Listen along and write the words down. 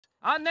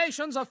Our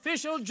nation's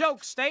official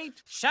joke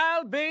state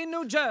shall be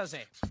New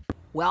Jersey.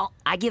 Well,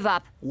 I give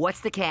up.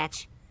 What's the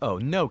catch? Oh,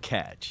 no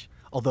catch.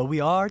 Although we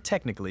are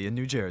technically in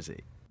New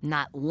Jersey.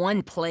 Not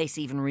one place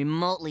even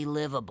remotely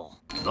livable.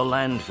 The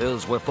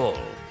landfills were full.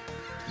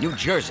 New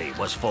Jersey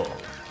was full.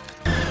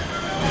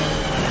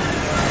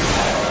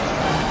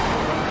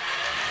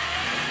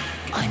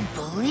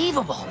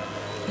 Unbelievable!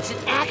 It's an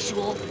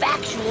actual,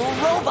 factual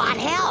robot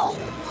hell!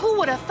 Who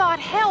would have thought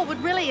hell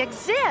would really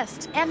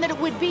exist, and that it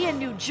would be in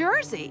New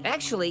Jersey?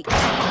 Actually...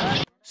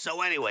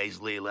 So anyways,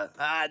 Leela,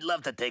 I'd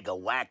love to take a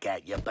whack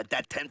at you, but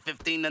that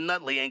 10:15 to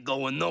Nutley ain't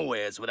going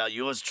nowheres without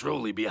yours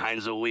truly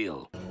behind the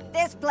wheel.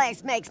 This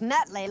place makes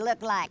Nutley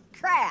look like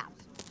crap.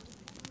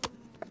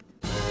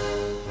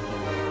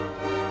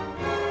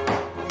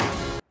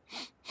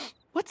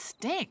 What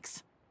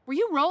stinks? Were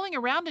you rolling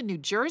around in New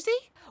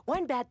Jersey?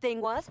 One bad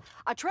thing was,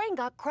 a train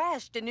got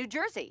crashed in New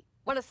Jersey.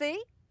 Want to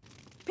see?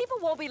 People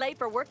won't be late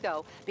for work,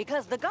 though,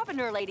 because the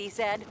governor lady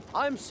said,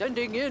 I'm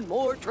sending in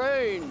more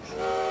trains.